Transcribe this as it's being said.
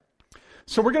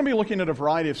So we're going to be looking at a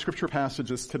variety of scripture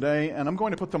passages today, and I'm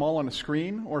going to put them all on a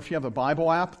screen, or if you have a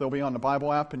Bible app, they'll be on the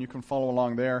Bible app, and you can follow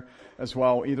along there as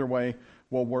well. Either way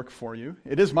will work for you.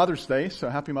 It is Mother's Day, so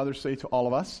happy Mother's Day to all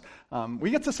of us.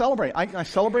 We get to celebrate. I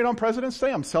celebrate on President's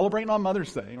Day. I'm celebrating on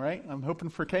Mother's Day, right? I'm hoping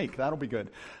for cake. That'll be good.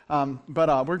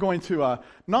 But we're going to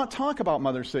not talk about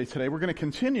Mother's Day today. We're going to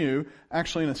continue,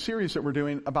 actually, in a series that we're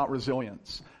doing about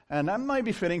resilience. And that might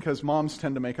be fitting because moms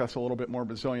tend to make us a little bit more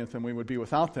resilient than we would be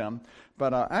without them.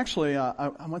 But actually, I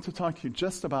want to talk to you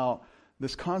just about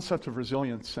this concept of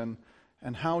resilience and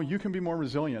how you can be more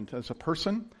resilient as a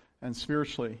person, and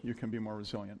spiritually you can be more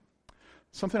resilient.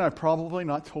 Something I've probably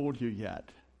not told you yet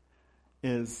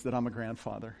is that I'm a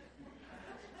grandfather.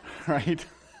 Right?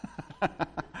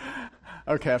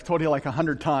 Okay, I've told you like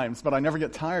 100 times, but I never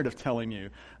get tired of telling you.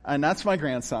 And that's my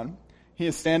grandson. He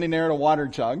is standing there at a water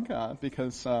jug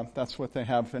because that's what they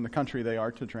have in the country they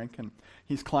are to drink. And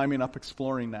he's climbing up,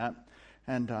 exploring that.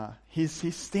 And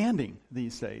he's standing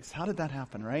these days. How did that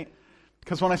happen, right?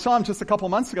 Because when I saw him just a couple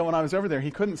months ago when I was over there,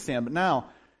 he couldn't stand. But now,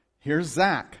 here's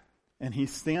Zach, and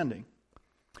he's standing.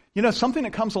 You know, something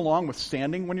that comes along with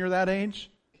standing when you're that age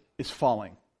is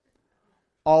falling.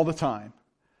 All the time.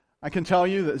 I can tell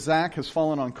you that Zach has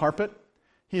fallen on carpet.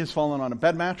 He has fallen on a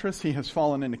bed mattress. He has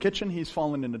fallen in the kitchen. He's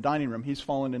fallen in the dining room. He's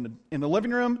fallen in the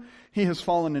living room. He has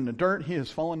fallen in the dirt. He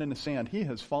has fallen in the sand. He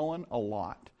has fallen a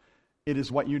lot. It is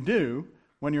what you do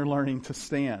when you're learning to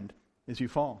stand, is you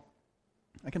fall.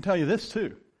 I can tell you this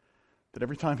too, that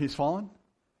every time he's fallen,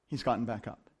 he's gotten back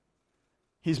up.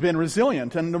 He's been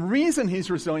resilient. And the reason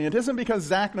he's resilient isn't because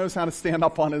Zach knows how to stand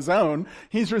up on his own.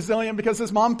 He's resilient because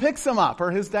his mom picks him up or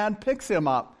his dad picks him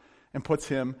up and puts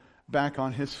him back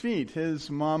on his feet. His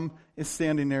mom is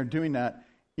standing there doing that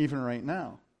even right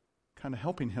now, kind of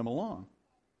helping him along.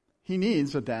 He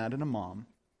needs a dad and a mom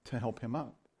to help him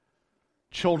up.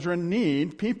 Children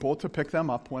need people to pick them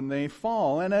up when they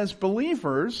fall. And as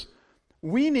believers,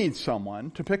 we need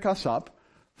someone to pick us up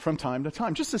from time to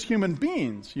time. Just as human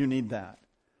beings, you need that.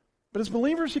 But as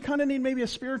believers, you kind of need maybe a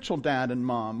spiritual dad and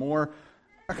mom, or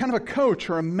a kind of a coach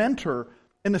or a mentor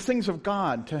in the things of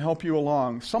God to help you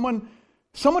along. Someone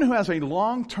who has a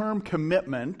long-term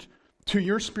commitment to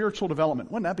your spiritual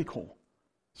development. Wouldn't that be cool?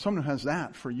 Someone who has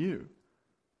that for you.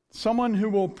 Someone who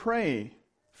will pray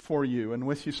for you and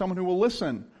with you. Someone who will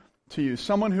listen to you.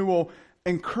 Someone who will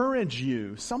encourage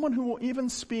you. Someone who will even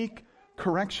speak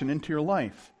correction into your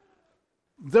life.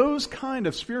 Those kind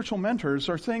of spiritual mentors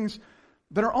are things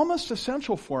that are almost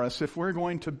essential for us if we're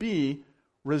going to be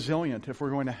resilient, if we're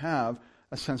going to have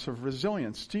a sense of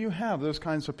resilience. Do you have those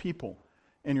kinds of people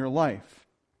in your life?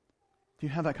 Do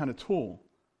you have that kind of tool,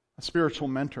 a spiritual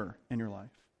mentor in your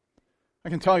life? I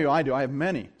can tell you I do. I have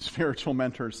many spiritual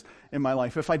mentors in my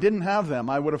life. If I didn't have them,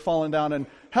 I would have fallen down and,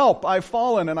 help, I've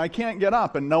fallen and I can't get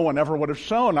up, and no one ever would have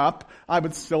shown up. I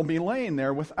would still be laying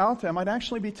there. Without them, I'd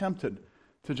actually be tempted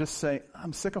to just say,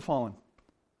 I'm sick of falling.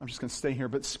 I'm just going to stay here.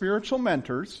 But spiritual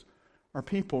mentors are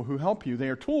people who help you. They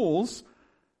are tools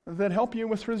that help you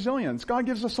with resilience. God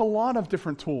gives us a lot of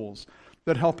different tools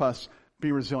that help us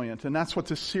be resilient. And that's what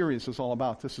this series is all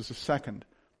about. This is the second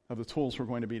of the tools we're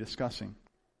going to be discussing.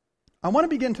 I want to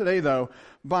begin today, though,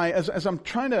 by, as I'm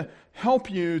trying to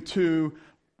help you to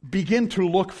begin to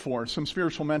look for some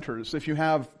spiritual mentors. If you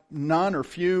have none or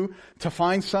few, to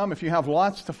find some. If you have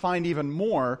lots, to find even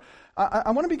more. I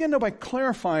want to begin, though, by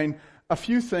clarifying a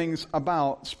few things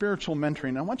about spiritual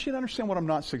mentoring. I want you to understand what I'm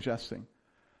not suggesting.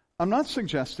 I'm not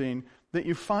suggesting that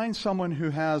you find someone who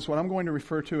has what I'm going to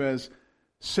refer to as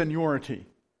seniority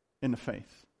in the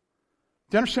faith.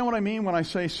 Do you understand what I mean when I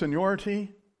say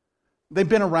seniority? They've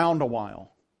been around a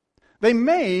while. They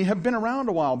may have been around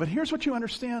a while, but here's what you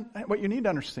understand, what you need to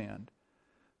understand.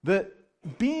 That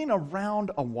being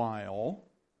around a while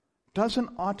doesn't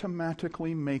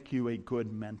automatically make you a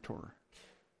good mentor.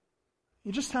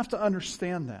 You just have to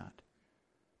understand that.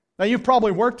 Now, you've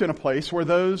probably worked in a place where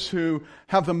those who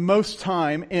have the most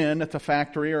time in at the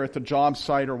factory or at the job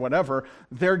site or whatever,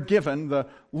 they're given the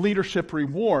leadership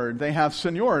reward. They have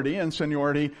seniority, and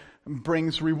seniority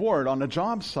brings reward on the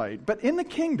job site. But in the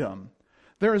kingdom,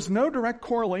 there is no direct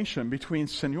correlation between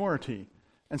seniority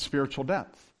and spiritual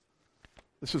depth.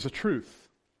 This is a truth.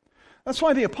 That's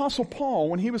why the Apostle Paul,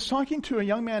 when he was talking to a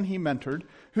young man he mentored,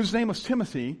 whose name was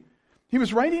Timothy, he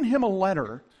was writing him a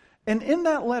letter. And in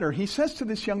that letter, he says to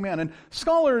this young man, and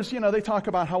scholars, they talk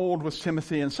about how old was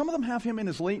Timothy, and some of them have him in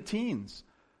his late teens.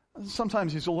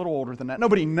 Sometimes he's a little older than that.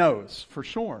 Nobody knows for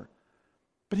sure.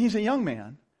 But he's a young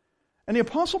man. And the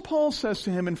Apostle Paul says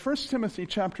to him in 1 Timothy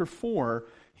chapter 4,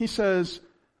 he says,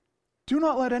 do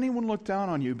not let anyone look down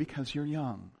on you because you're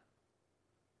young.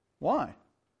 Why?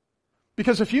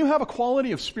 Because if you have a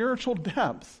quality of spiritual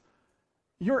depth,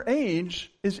 your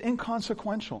age is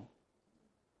inconsequential.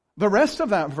 The rest of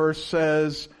that verse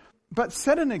says, but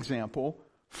set an example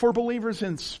for believers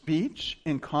in speech,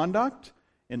 in conduct,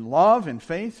 in love, in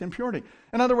faith, in purity.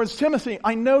 In other words, Timothy,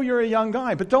 I know you're a young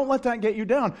guy, but don't let that get you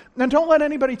down. And don't let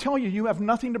anybody tell you you have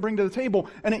nothing to bring to the table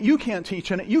and that you can't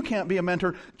teach and that you can't be a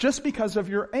mentor just because of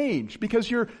your age. Because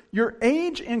your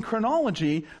age in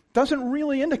chronology doesn't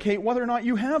really indicate whether or not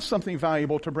you have something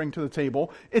valuable to bring to the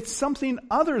table. It's something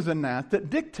other than that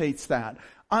dictates that.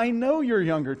 I know you're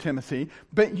younger, Timothy,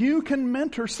 but you can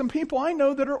mentor some people I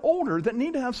know that are older that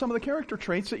need to have some of the character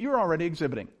traits that you're already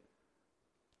exhibiting.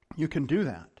 You can do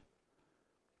that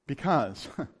because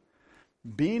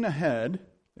being ahead,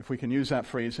 if we can use that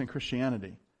phrase in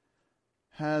Christianity,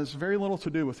 has very little to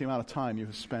do with the amount of time you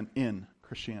have spent in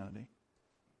Christianity.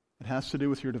 It has to do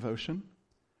with your devotion.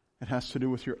 It has to do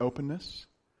with your openness,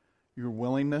 your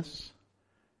willingness,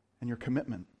 and your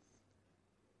commitment.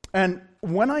 And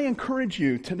when I encourage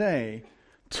you today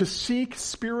to seek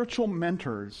spiritual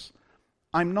mentors,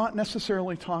 I'm not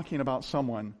necessarily talking about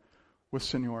someone with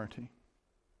seniority.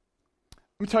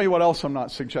 Let me tell you what else I'm not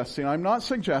suggesting. I'm not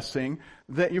suggesting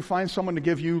that you find someone to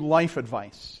give you life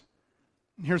advice.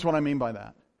 Here's what I mean by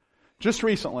that. Just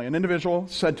recently, an individual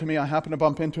said to me, I happened to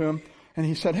bump into him, and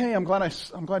he said, hey, I'm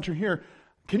glad you're here.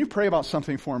 Can you pray about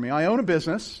something for me? I own a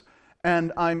business,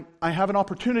 and I have an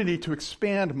opportunity to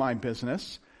expand my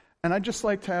business, and I'd just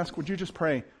like to ask, would you just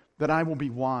pray that I will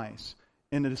be wise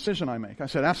in the decision I make? I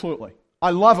said, absolutely. I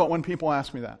love it when people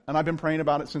ask me that, and I've been praying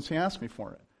about it since he asked me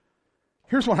for it.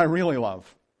 Here's what I really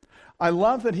love. I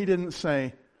love that he didn't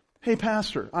say, hey,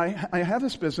 pastor, I have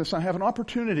this business. I have an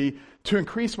opportunity to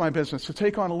increase my business, to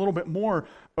take on a little bit more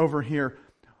over here.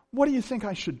 What do you think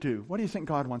I should do? What do you think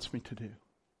God wants me to do?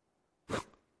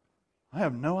 I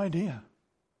have no idea.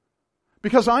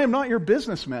 Because I am not your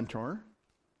business mentor.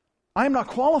 I am not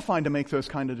qualified to make those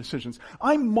kind of decisions.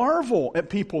 I marvel at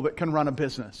people that can run a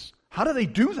business. How do they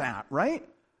do that, right?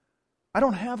 I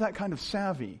don't have that kind of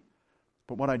savvy.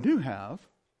 But what I do have,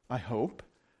 I hope,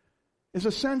 is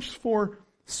a sense for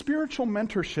spiritual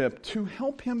mentorship to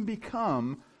help him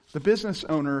become the business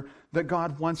owner that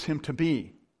God wants him to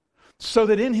be. So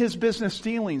that in his business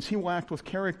dealings, he will act with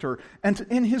character. And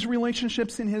in his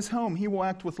relationships in his home, he will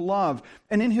act with love.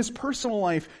 And in his personal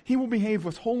life, he will behave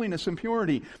with holiness and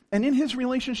purity. And in his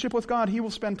relationship with God, he will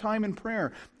spend time in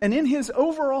prayer. And in his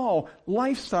overall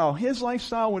lifestyle, his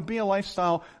lifestyle would be a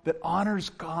lifestyle that honors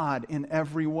God in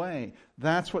every way.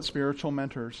 That's what spiritual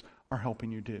mentors are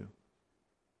helping you do.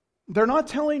 They're not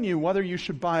telling you whether you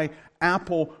should buy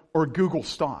Apple or Google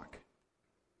stock.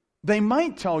 They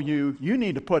might tell you, you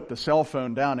need to put the cell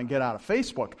phone down and get out of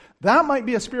Facebook. That might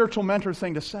be a spiritual mentor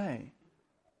thing to say.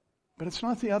 But it's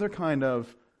not the other kind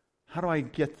of, how do I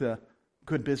get the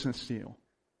good business deal?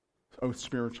 Oh,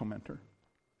 spiritual mentor.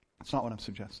 That's not what I'm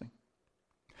suggesting.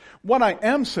 What I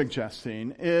am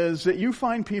suggesting is that you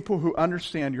find people who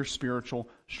understand your spiritual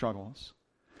struggles.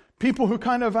 People who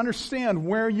kind of understand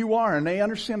where you are and they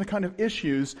understand the kind of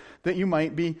issues that you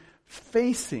might be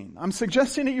facing. I'm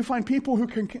suggesting that you find people who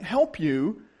can help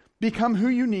you become who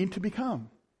you need to become.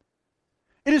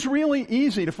 It is really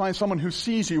easy to find someone who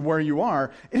sees you where you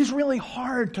are. It is really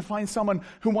hard to find someone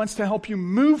who wants to help you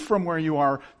move from where you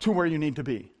are to where you need to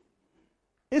be.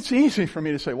 It's easy for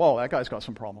me to say, well, that guy's got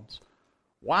some problems.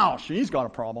 Wow, she's got a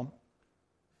problem.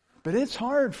 But it's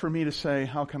hard for me to say,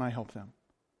 how can I help them?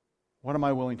 What am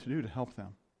I willing to do to help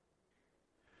them?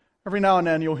 Every now and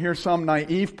then you'll hear some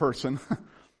naive person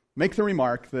make the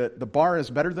remark that the bar is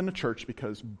better than the church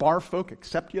because bar folk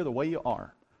accept you the way you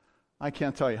are. I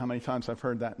can't tell you how many times I've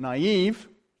heard that naive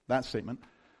statement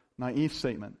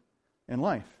in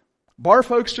life. Bar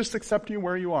folks just accept you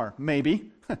where you are.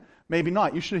 Maybe. Maybe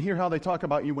not. You should hear how they talk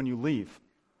about you when you leave.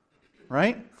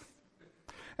 Right?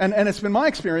 And it's been my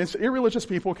experience that irreligious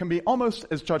people can be almost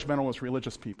as judgmental as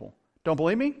religious people. Don't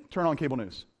believe me? Turn on cable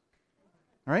news.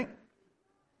 All right?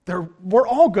 We're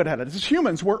all good at it. As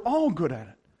humans, we're all good at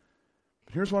it.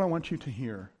 But here's what I want you to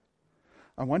hear.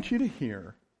 I want you to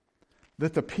hear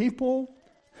that the people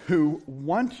who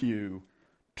want you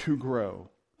to grow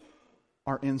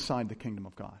are inside the kingdom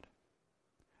of God.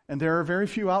 And there are very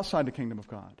few outside the kingdom of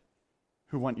God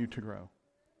who want you to grow.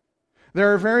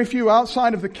 There are very few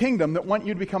outside of the kingdom that want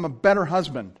you to become a better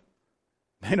husband.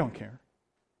 They don't care.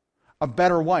 A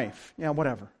better wife. Yeah,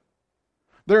 whatever.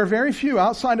 There are very few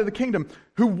outside of the kingdom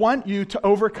who want you to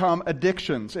overcome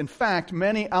addictions. In fact,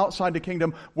 many outside the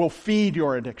kingdom will feed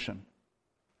your addiction.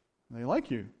 They like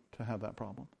you to have that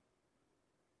problem.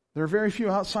 There are very few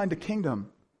outside the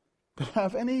kingdom that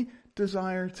have any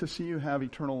desire to see you have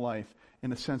eternal life in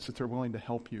the sense that they're willing to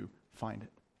help you find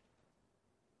it.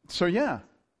 So yeah,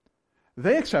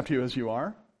 they accept you as you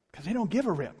are because they don't give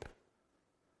a rip.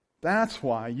 That's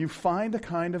why you find the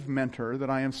kind of mentor that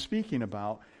I am speaking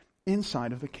about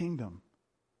inside of the kingdom.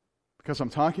 Because I'm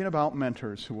talking about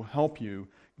mentors who will help you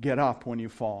get up when you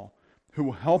fall, who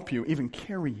will help you even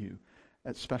carry you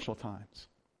at special times.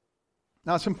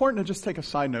 Now, it's important to just take a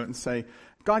side note and say,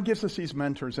 God gives us these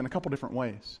mentors in a couple different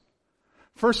ways.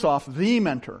 First off, the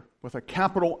mentor, with a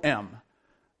capital M,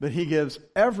 that he gives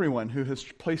everyone who has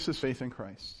placed his faith in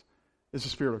Christ, is the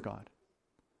Spirit of God,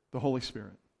 the Holy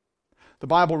Spirit. The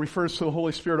Bible refers to the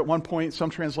Holy Spirit at one point, some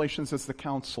translations, as the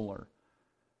counselor.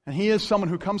 And he is someone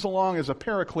who comes along as a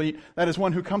paraclete, that is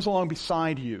one who comes along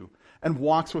beside you and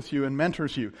walks with you and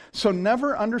mentors you. So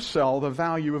never undersell the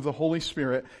value of the Holy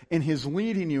Spirit in his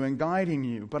leading you and guiding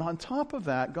you. But on top of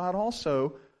that, God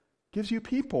also gives you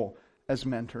people as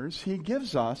mentors. He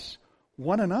gives us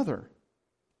one another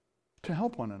to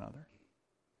help one another.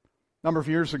 A number of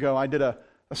years ago, I did a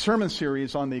sermon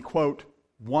series on the, quote,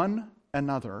 one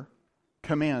another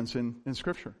commands in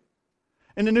Scripture.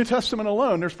 In the New Testament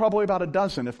alone, there's probably about a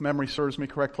dozen, if memory serves me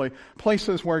correctly,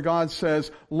 places where God says,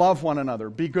 love one another,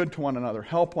 be good to one another,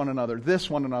 help one another, this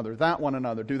one another, that one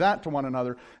another, do that to one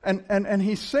another. And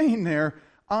he's saying there,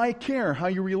 I care how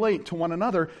you relate to one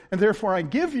another, and therefore I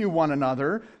give you one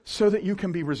another so that you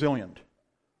can be resilient.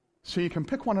 So you can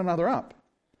pick one another up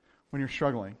when you're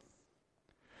struggling.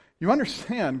 You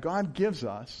understand, God gives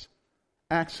us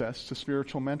access to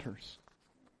spiritual mentors.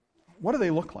 What do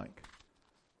they look like?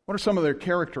 What are some of their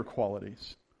character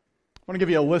qualities? I want to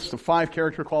give you a list of 5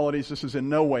 character qualities. This is in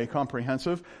no way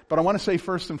comprehensive, but I want to say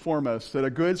first and foremost that a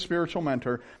good spiritual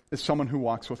mentor is someone who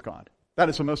walks with God. That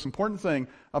is the most important thing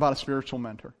about a spiritual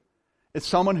mentor. It's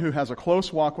someone who has a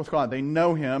close walk with God. They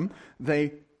know Him.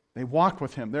 They walk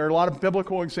with Him. There are a lot of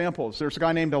biblical examples. There's a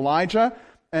guy named Elijah,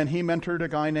 and he mentored a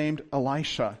guy named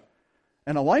Elisha.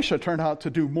 And Elisha turned out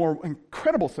to do more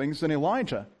incredible things than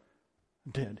Elijah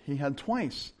did. He had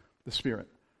twice the Spirit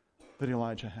that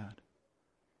Elijah had.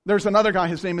 There's another guy,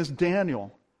 his name is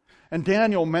Daniel. And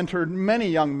Daniel mentored many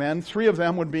young men. 3 of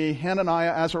them would be Hananiah,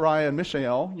 Azariah, and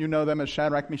Mishael. You know them as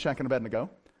Shadrach, Meshach, and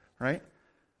Abednego, right?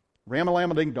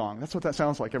 Ram-a-lam-a-ding-dong. That's what that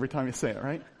sounds like every time you say it,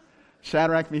 right?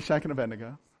 Shadrach, Meshach, and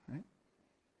Abednego, right?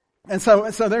 And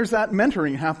so there's that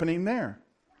mentoring happening there.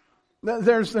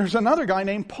 There's another guy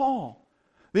named Paul.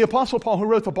 The Apostle Paul, who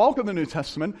wrote the bulk of the New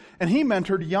Testament, and he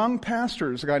mentored young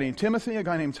pastors, a guy named Timothy, a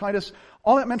guy named Titus.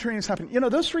 All that mentoring is happening. You know,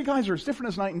 those 3 guys are as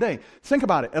different as night and day. Think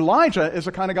about it. Elijah is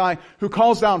the kind of guy who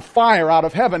calls down fire out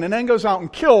of heaven and then goes out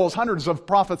and kills hundreds of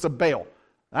prophets of Baal.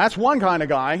 That's one kind of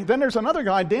guy. Then there's another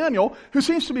guy, Daniel, who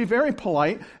seems to be very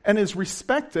polite and is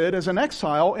respected as an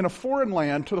exile in a foreign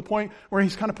land to the point where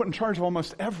he's kind of put in charge of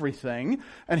almost everything.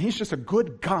 And he's just a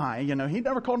good guy. You know, he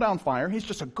never called down fire. He's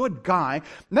just a good guy.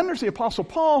 And then there's the Apostle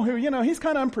Paul, who, you know, he's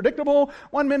kind of unpredictable.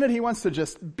 One minute he wants to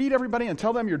just beat everybody and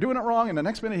tell them you're doing it wrong. And the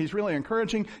next minute he's really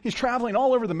encouraging. He's traveling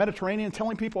all over the Mediterranean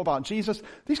telling people about Jesus.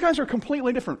 These guys are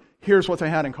completely different. Here's what they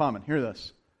had in common. Hear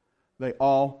this. They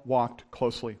all walked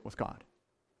closely with God.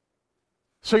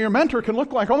 So your mentor can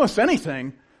look like almost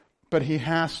anything, but he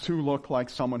has to look like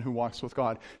someone who walks with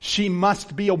God. She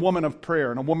must be a woman of prayer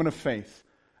and a woman of faith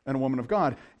and a woman of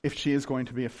God if she is going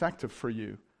to be effective for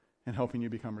you in helping you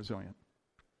become resilient.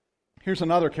 Here's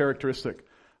another characteristic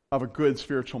of a good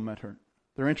spiritual mentor.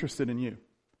 They're interested in you.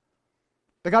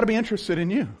 They got to be interested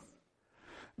in you.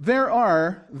 There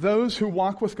are those who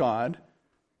walk with God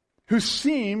who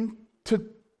seem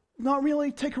to not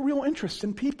really take a real interest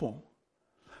in people.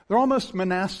 They're almost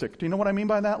monastic. Do you know what I mean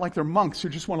by that? Like they're monks who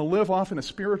just want to live off in a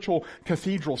spiritual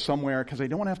cathedral somewhere because they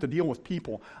don't want to have to deal with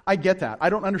people. I get that. I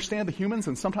don't understand the humans,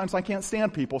 and sometimes I can't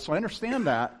stand people, so I understand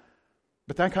that.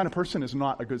 But that kind of person is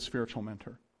not a good spiritual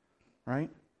mentor, right?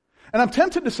 And I'm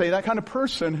tempted to say that kind of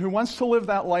person who wants to live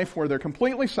that life where they're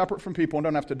completely separate from people and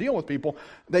don't have to deal with people,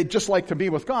 they just like to be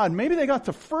with God. Maybe they got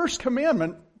the first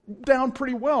commandment down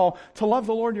pretty well, to love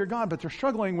the Lord your God, but they're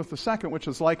struggling with the second, which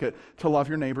is like it, to love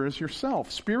your neighbor as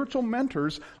yourself. Spiritual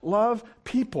mentors love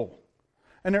people,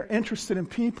 and they're interested in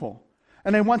people,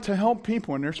 and they want to help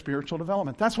people in their spiritual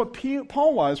development. That's what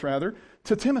Paul was,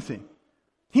 to Timothy.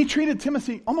 He treated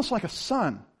Timothy almost like a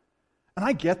son, and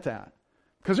I get that,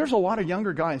 because there's a lot of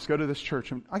younger guys go to this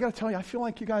church, and I got to tell you, I feel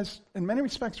like you guys, in many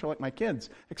respects, are like my kids,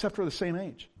 except for the same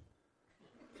age.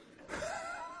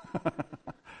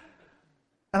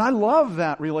 And I love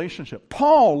that relationship.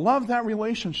 Paul loved that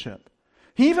relationship.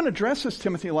 He even addresses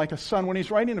Timothy like a son. When he's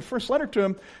writing the first letter to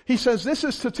him, he says, "This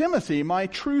is to Timothy, my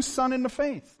true son in the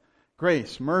faith.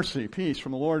 Grace, mercy, peace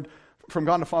from the Lord, from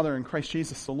God the Father and Christ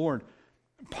Jesus the Lord."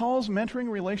 Paul's mentoring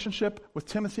relationship with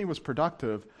Timothy was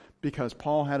productive because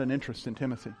Paul had an interest in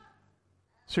Timothy.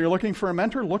 So you're looking for a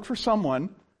mentor? Look for someone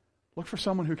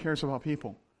who cares about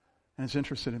people and is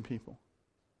interested in people.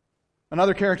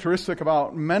 Another characteristic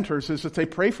about mentors is that they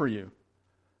pray for you.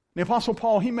 The Apostle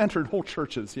Paul, he mentored whole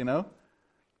churches, you know.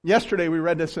 Yesterday we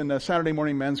read this in the Saturday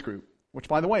morning men's group, which,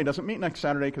 by the way, doesn't meet next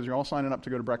Saturday because you're all signing up to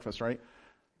go to breakfast, right?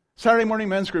 Saturday morning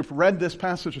men's group read this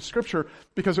passage of Scripture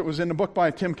because it was in a book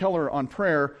by Tim Keller on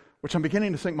prayer, which I'm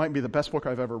beginning to think might be the best book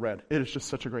I've ever read. It is just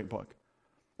such a great book.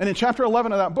 And in chapter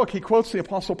 11 of that book, he quotes the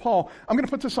Apostle Paul. I'm going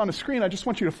to put this on the screen. I just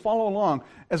want you to follow along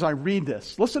as I read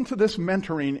this. Listen to this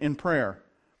mentoring in prayer.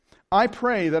 I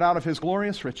pray that out of his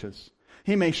glorious riches,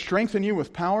 he may strengthen you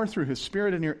with power through his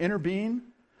Spirit in your inner being,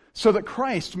 so that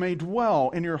Christ may dwell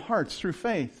in your hearts through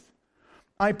faith.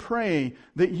 I pray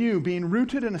that you, being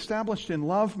rooted and established in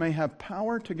love, may have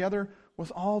power together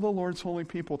with all the Lord's holy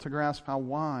people to grasp how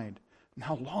wide and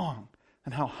how long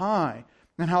and how high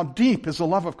and how deep is the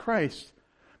love of Christ,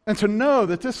 and to know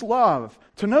this love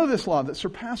that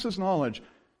surpasses knowledge,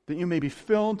 that you may be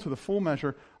filled to the full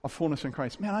measure of fullness in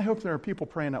Christ. Man, I hope there are people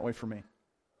praying that way for me.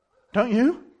 Don't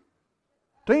you?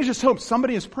 Don't you just hope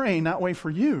somebody is praying that way for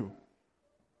you?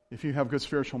 If you have good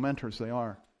spiritual mentors, they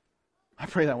are. I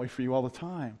pray that way for you all the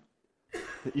time,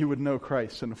 that you would know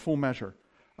Christ in the full measure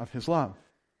of his love.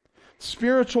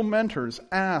 Spiritual mentors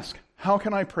ask, how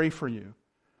can I pray for you?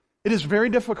 It is very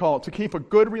difficult to keep a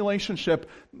good relationship,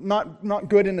 not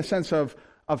good in the sense of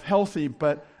healthy,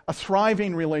 but a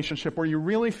thriving relationship where you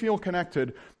really feel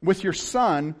connected with your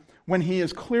son when he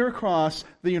is clear across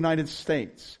the United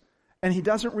States. And he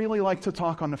doesn't really like to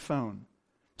talk on the phone.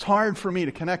 It's hard for me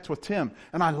to connect with Tim,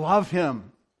 and I love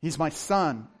him. He's my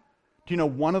son. Do you know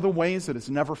one of the ways that has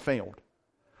never failed?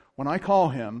 When I call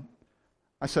him,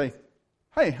 I say,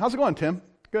 hey, how's it going, Tim?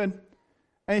 Good.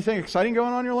 Anything exciting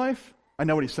going on in your life? I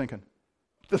know what he's thinking.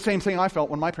 The same thing I felt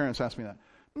when my parents asked me that.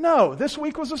 No, this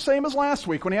week was the same as last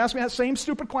week when he asked me that same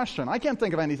stupid question. I can't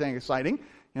think of anything exciting,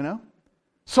 you know.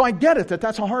 So I get it that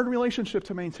that's a hard relationship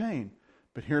to maintain.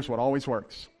 But here's what always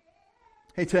works.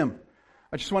 Hey, Tim,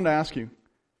 I just wanted to ask you,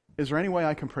 is there any way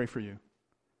I can pray for you?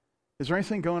 Is there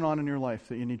anything going on in your life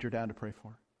that you need your dad to pray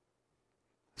for?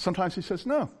 Sometimes he says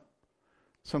no.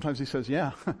 Sometimes he says,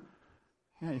 yeah.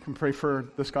 Yeah, you can pray for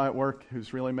this guy at work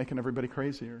who's really making everybody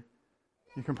crazy, or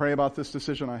you can pray about this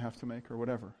decision I have to make, or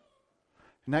whatever.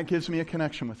 And that gives me a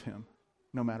connection with him,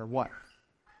 no matter what.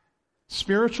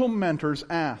 Spiritual mentors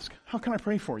ask, how can I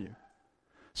pray for you?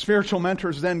 Spiritual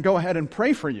mentors then go ahead and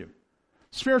pray for you.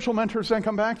 Spiritual mentors then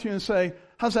come back to you and say,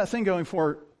 how's that thing going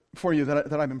for you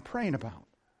that I've been praying about?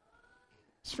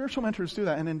 Spiritual mentors do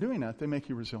that, and in doing that, they make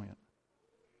you resilient.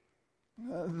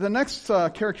 The next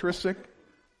characteristic,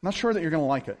 I'm not sure that you're going to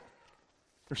like it.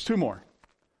 There's two more.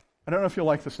 I don't know if you'll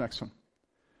like this next one.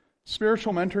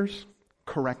 Spiritual mentors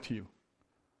correct you.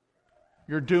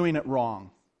 You're doing it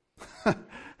wrong.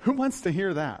 Who wants to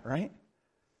hear that, right?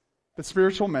 But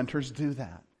spiritual mentors do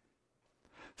that.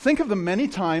 Think of the many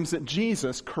times that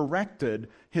Jesus corrected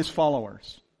his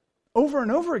followers. Over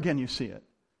and over again you see it.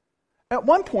 At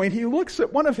one point, he looks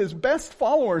at one of his best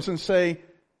followers and say,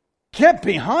 get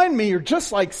behind me, you're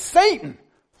just like Satan.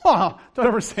 Don't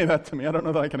ever say that to me. I don't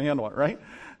know that I can handle it, right?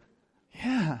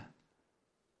 Yeah.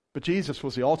 But Jesus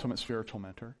was the ultimate spiritual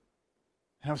mentor.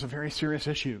 And that was a very serious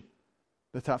issue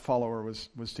that follower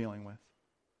was dealing with.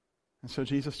 And so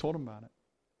Jesus told him about it.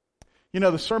 You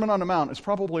know, the Sermon on the Mount is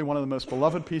probably one of the most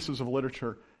beloved pieces of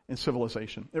literature in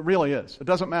civilization. It really is. It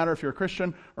doesn't matter if you're a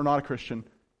Christian or not a Christian.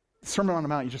 The Sermon on the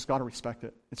Mount, you just got to respect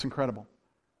it. It's incredible.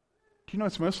 Do you know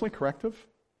it's mostly corrective?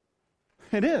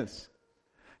 It is.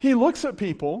 He looks at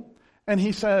people and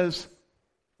he says,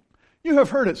 you have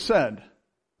heard it said,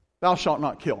 thou shalt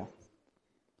not kill.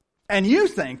 And you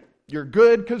think you're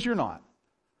good because you're not.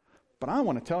 But I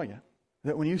want to tell you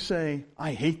that when you say,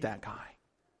 I hate that guy,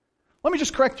 let me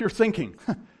just correct your thinking.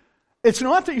 It's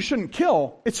not that you shouldn't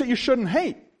kill, it's that you shouldn't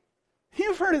hate.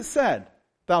 You've heard it said,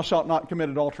 thou shalt not commit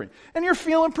adultery. And you're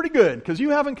feeling pretty good because you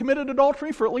haven't committed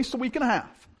adultery for at least a week and a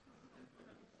half.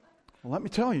 Well, let me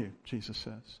tell you, Jesus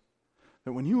says,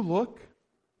 that when you look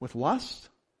with lust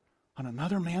on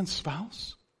another man's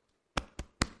spouse,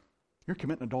 you're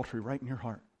committing adultery right in your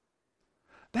heart.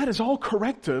 That is all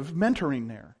corrective mentoring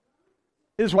there.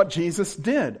 It is what Jesus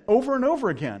did over and over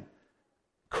again.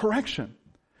 Correction.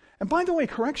 And by the way,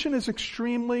 correction is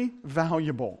extremely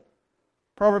valuable.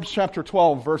 Proverbs chapter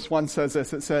 12, verse 1 says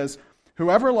this. It says,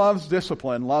 whoever loves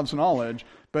discipline loves knowledge,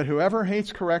 but whoever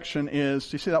hates correction is,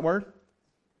 do you see that word?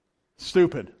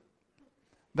 Stupid.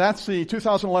 That's the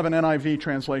 2011 NIV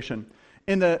translation.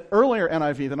 In the earlier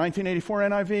NIV, the 1984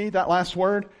 NIV, that last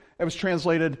word, it was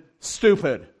translated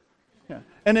stupid. Yeah.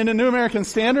 And in the New American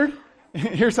Standard,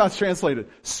 Here's how it's translated.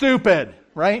 Stupid,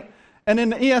 right? And in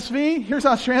the ESV, here's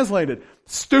how it's translated.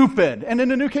 Stupid. And in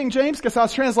the New King James, guess how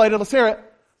it's translated? Let's hear it.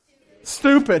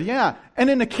 Stupid, yeah. And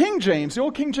in the King James, the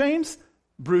old King James,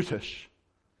 brutish.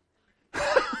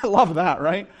 I love that,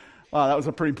 right? Wow, that was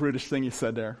a pretty brutish thing you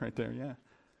said there, right there, yeah.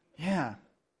 Yeah.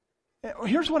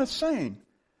 Here's what it's saying.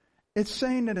 It's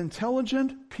saying that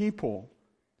intelligent people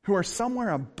who are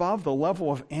somewhere above the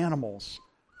level of animals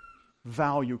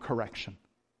value correction.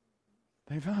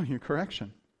 They value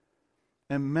correction.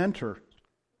 And mentors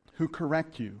who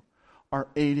correct you are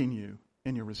aiding you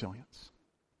in your resilience.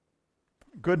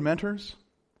 Good mentors,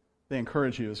 they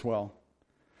encourage you as well.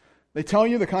 They tell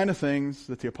you the kind of things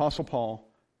that the Apostle Paul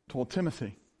told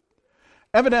Timothy.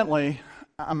 Evidently,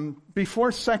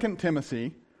 before 2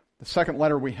 Timothy, the second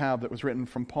letter we have that was written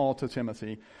from Paul to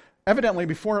Timothy, evidently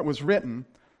before it was written,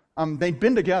 they'd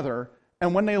been together,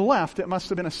 and when they left, it must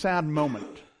have been a sad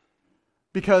moment.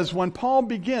 Because when Paul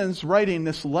begins writing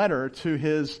this letter to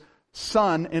his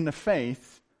son in the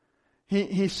faith,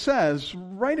 he says,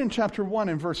 right in chapter 1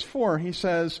 and verse 4, he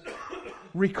says,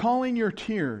 recalling your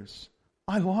tears,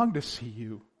 I long to see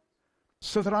you,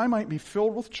 so that I might be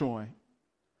filled with joy.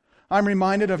 I'm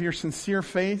reminded of your sincere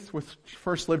faith, which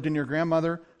first lived in your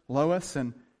grandmother, Lois,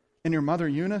 and in your mother,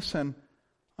 Eunice, and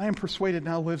I am persuaded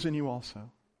now lives in you also.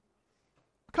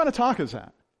 What kind of talk is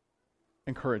that?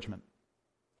 Encouragement.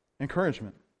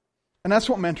 Encouragement. And that's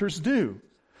what mentors do.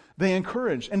 They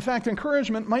encourage. In fact,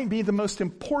 encouragement might be the most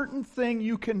important thing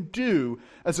you can do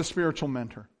as a spiritual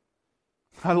mentor.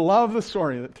 I love the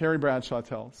story that Terry Bradshaw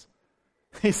tells.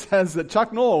 He says that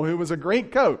Chuck Noll, who was a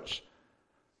great coach,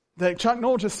 that Chuck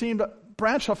Noll just seemed,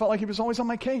 Bradshaw felt like he was always on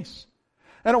my case.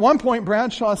 And at one point,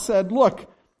 Bradshaw said, look,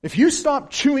 if you stop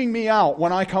chewing me out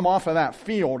when I come off of that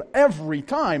field every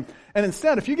time, and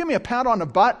instead, if you give me a pat on the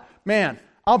butt, man,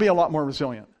 I'll be a lot more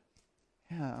resilient.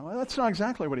 Yeah, well, that's not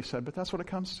exactly what he said, but that's what it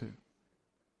comes to.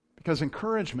 Because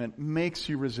encouragement makes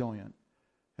you resilient.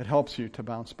 It helps you to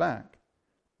bounce back.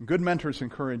 Good mentors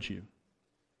encourage you.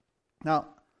 Now,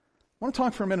 I want to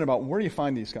talk for a minute about where do you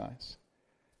find these guys.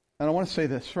 And I want to say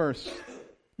this first.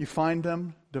 You find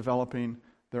them developing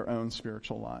their own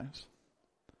spiritual lives.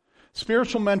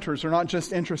 Spiritual mentors are not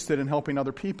just interested in helping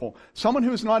other people. Someone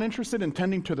who is not interested in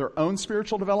tending to their own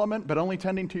spiritual development, but only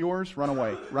tending to yours, run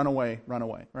away, run away, run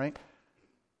away, right?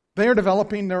 They are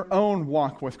developing their own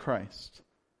walk with Christ.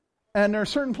 And there are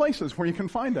certain places where you can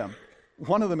find them.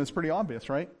 One of them is pretty obvious,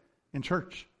 right? In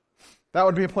church. That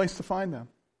would be a place to find them.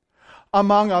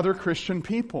 Among other Christian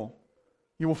people,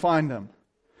 you will find them.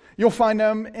 You'll find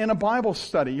them in a Bible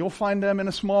study. You'll find them in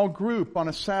a small group on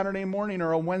a Saturday morning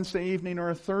or a Wednesday evening or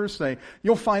a Thursday.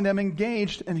 You'll find them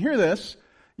engaged, and hear this,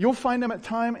 you'll find them at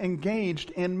time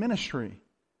engaged in ministry.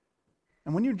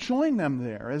 And when you join them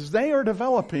there, as they are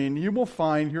developing, you will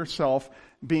find yourself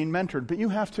being mentored. But you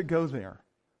have to go there.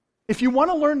 If you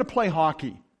want to learn to play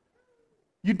hockey,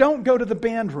 you don't go to the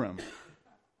band room,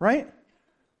 right?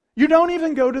 You don't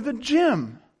even go to the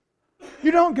gym.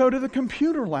 You don't go to the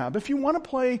computer lab. If you want to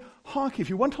play hockey, if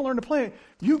you want to learn to play it,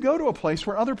 you go to a place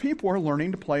where other people are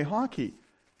learning to play hockey.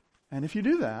 And if you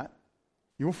do that,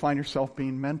 you will find yourself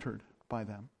being mentored by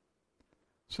them.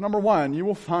 So number one, you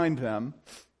will find them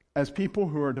as people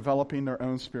who are developing their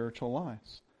own spiritual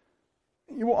lives.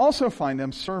 You will also find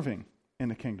them serving in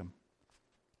the kingdom.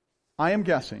 I am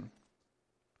guessing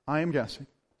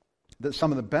that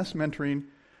some of the best mentoring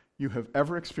you have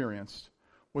ever experienced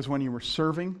was when you were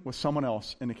serving with someone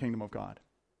else in the kingdom of God.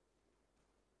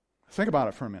 Think about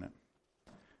it for a minute.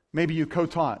 Maybe you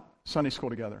co-taught Sunday school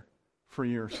together for a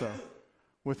year or so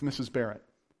with Mrs. Barrett.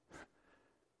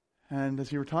 And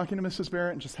as you were talking to Mrs.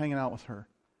 Barrett and just hanging out with her,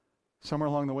 somewhere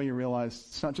along the way you realized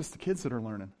it's not just the kids that are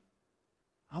learning.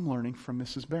 I'm learning from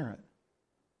Mrs. Barrett.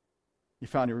 You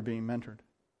found you were being mentored.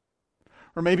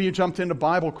 Or maybe you jumped into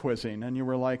Bible quizzing and you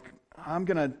were like, I'm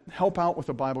going to help out with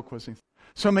the Bible quizzing.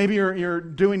 So maybe you're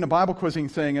doing the Bible quizzing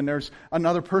thing and there's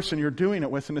another person you're doing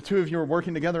it with and the two of you are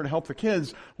working together to help the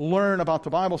kids learn about the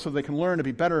Bible so they can learn to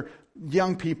be better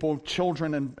young people,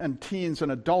 children and teens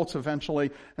and adults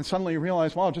eventually. And suddenly you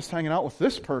realize, wow, just hanging out with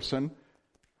this person,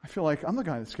 I feel like I'm the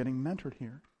guy that's getting mentored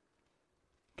here.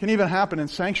 It can even happen in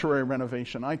sanctuary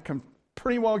renovation. I can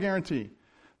pretty well guarantee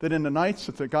that in the nights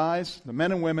that the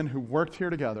men and women who worked here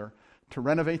together to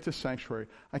renovate this sanctuary,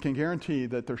 I can guarantee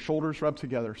that their shoulders rubbed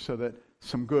together so that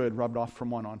some good rubbed off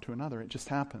from one onto another. It just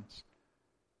happens.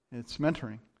 It's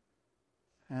mentoring.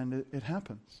 And it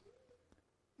happens.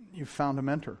 You found a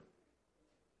mentor.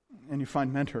 And you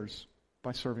find mentors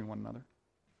by serving one another.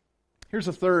 Here's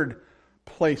a third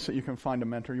place that you can find a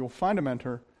mentor. You'll find a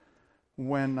mentor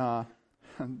when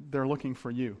they're looking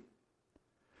for you.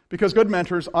 Because good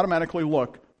mentors automatically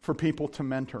look for people to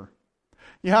mentor.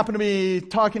 You happen to be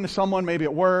talking to someone, maybe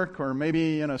at work, or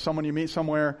maybe someone you meet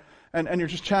somewhere, and you're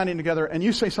just chatting together, and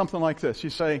you say something like this. You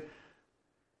say,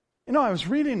 I was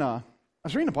reading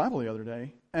the Bible the other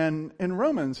day, and in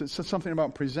Romans it says something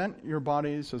about present your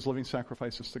bodies as living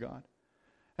sacrifices to God.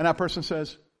 And that person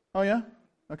says, oh yeah?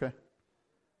 Okay.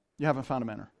 You haven't found a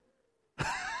mentor.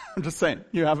 I'm just saying,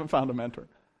 you haven't found a mentor.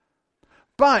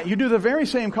 But you do the very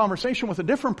same conversation with a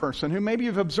different person who maybe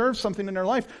you've observed something in their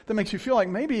life that makes you feel like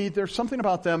maybe there's something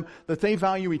about them that they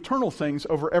value eternal things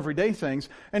over everyday things.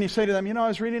 And you say to them, I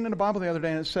was reading in the Bible the other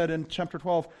day and it said in chapter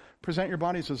 12, present your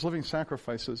bodies as living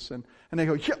sacrifices. And they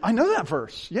go, yeah, I know that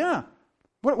verse. Yeah.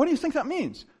 What do you think that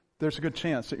means? There's a good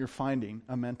chance that you're finding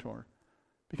a mentor.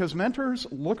 Because mentors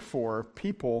look for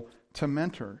people to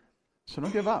mentor. So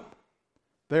don't give up.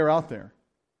 They are out there.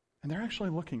 And they're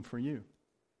actually looking for you.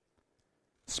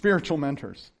 Spiritual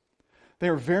mentors. They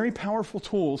are very powerful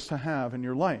tools to have in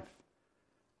your life.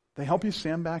 They help you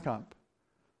stand back up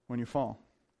when you fall.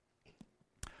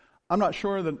 I'm not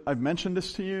sure that I've mentioned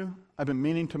this to you. I've been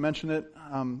meaning to mention it.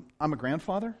 I'm a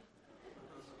grandfather.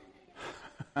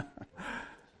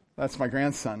 That's my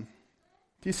grandson.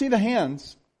 Do you see the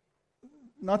hands?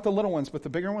 Not the little ones, but the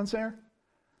bigger ones there?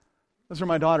 Those are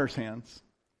my daughter's hands.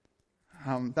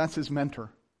 That's his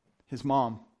mentor, his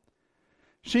mom.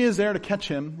 She is there to catch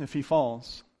him if he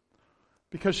falls.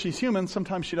 Because she's human,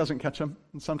 sometimes she doesn't catch him,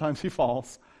 and sometimes he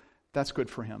falls. That's good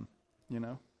for him,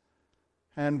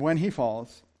 And when he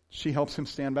falls, she helps him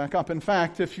stand back up. In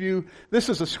fact, this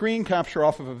is a screen capture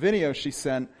off of a video she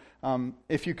sent.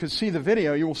 If you could see the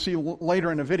video, you will see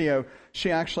later in the video, she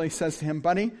actually says to him,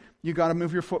 buddy, you got to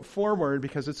move your foot forward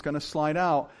because it's going to slide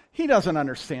out. He doesn't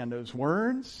understand those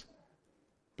words,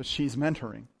 but she's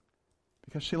mentoring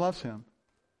because she loves him.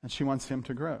 And she wants him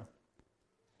to grow.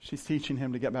 She's teaching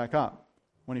him to get back up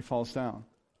when he falls down.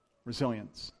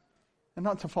 Resilience. And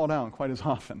not to fall down quite as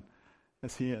often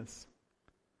as he is.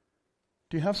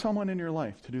 Do you have someone in your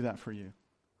life to do that for you?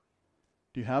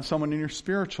 Do you have someone in your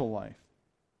spiritual life?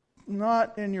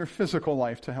 Not in your physical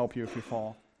life to help you if you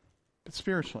fall, but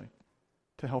spiritually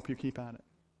to help you keep at it.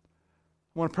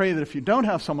 I want to pray that if you don't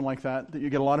have someone like that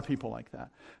you get a lot of people like that.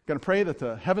 I'm going to pray that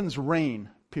the heavens rain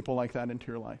people like that into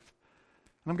your life.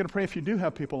 And I'm going to pray if you do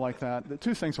have people like that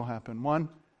two things will happen. One,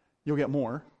 you'll get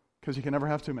more, because you can never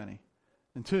have too many.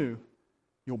 And two,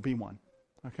 you'll be one.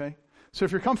 Okay? So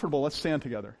if you're comfortable, let's stand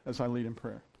together as I lead in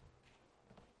prayer.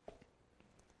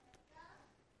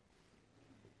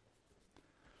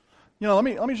 Let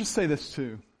me just say this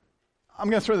too. I'm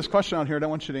going to throw this question out here. I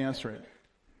don't want you to answer it.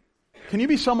 Can you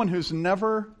be someone who's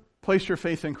never placed your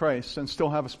faith in Christ and still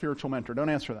have a spiritual mentor? Don't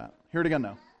answer that. Hear it again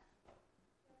now.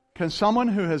 Can someone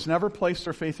who has never placed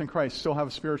their faith in Christ still have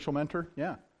a spiritual mentor?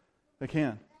 Yeah, they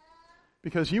can.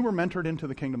 Because you were mentored into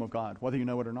the kingdom of God, whether you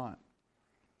know it or not.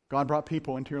 God brought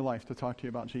people into your life to talk to you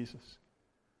about Jesus.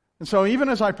 And so even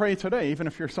as I pray today, even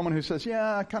if you're someone who says,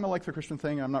 yeah, I kind of like the Christian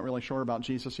thing, I'm not really sure about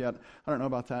Jesus yet, I don't know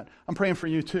about that, I'm praying for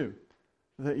you too,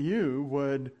 that you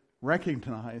would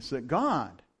recognize that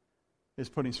God is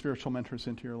putting spiritual mentors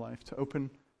into your life to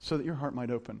open, so that your heart might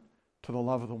open to the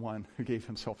love of the one who gave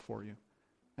himself for you.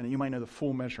 And that you might know the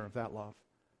full measure of that love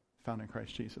found in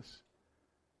Christ Jesus.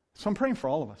 So I'm praying for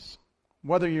all of us,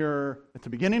 whether you're at the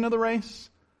beginning of the race,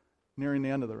 nearing the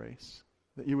end of the race,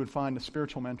 that you would find a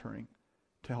spiritual mentoring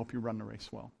to help you run the race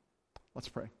well. Let's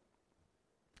pray.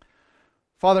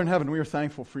 Father in heaven, we are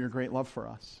thankful for your great love for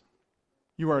us.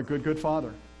 You are a good, good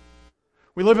Father.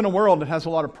 We live in a world that has a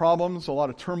lot of problems, a lot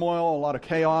of turmoil, a lot of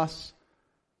chaos.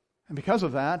 And because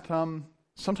of that,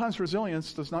 sometimes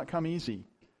resilience does not come easy.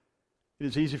 It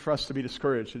is easy for us to be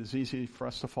discouraged. It is easy for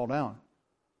us to fall down.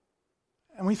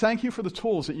 And we thank you for the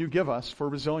tools that you give us for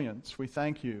resilience. We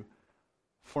thank you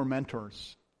for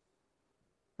mentors.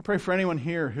 I pray for anyone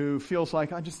here who feels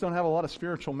like, I just don't have a lot of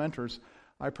spiritual mentors.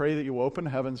 I pray that you will open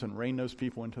the heavens and rain those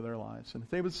people into their lives. And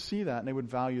if they would see that and they would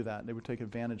value that, they would take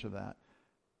advantage of that.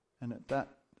 And that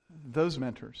those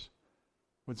mentors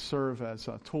would serve as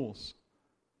tools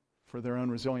for their own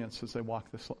resilience as they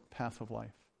walk this path of life.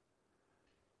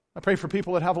 I pray for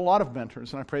people that have a lot of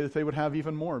mentors, and I pray that they would have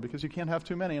even more, because you can't have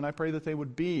too many, and I pray that they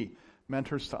would be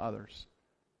mentors to others,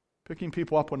 picking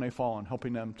people up when they fall and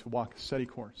helping them to walk a steady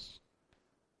course.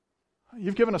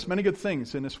 You've given us many good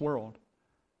things in this world.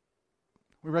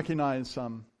 We recognize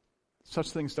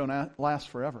such things don't last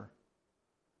forever.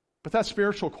 But that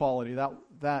spiritual quality,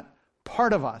 that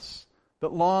part of us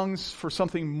that longs for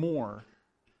something more,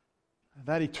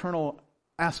 that eternal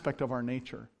aspect of our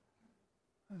nature,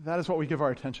 that is what we give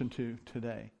our attention to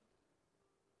today.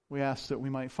 We ask that we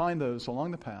might find those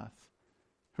along the path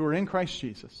who are in Christ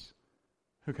Jesus,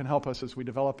 who can help us as we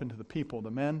develop into the people,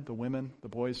 the men, the women, the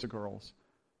boys, the girls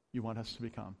you want us to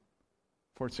become.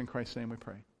 For it's in Christ's name we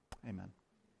pray. Amen.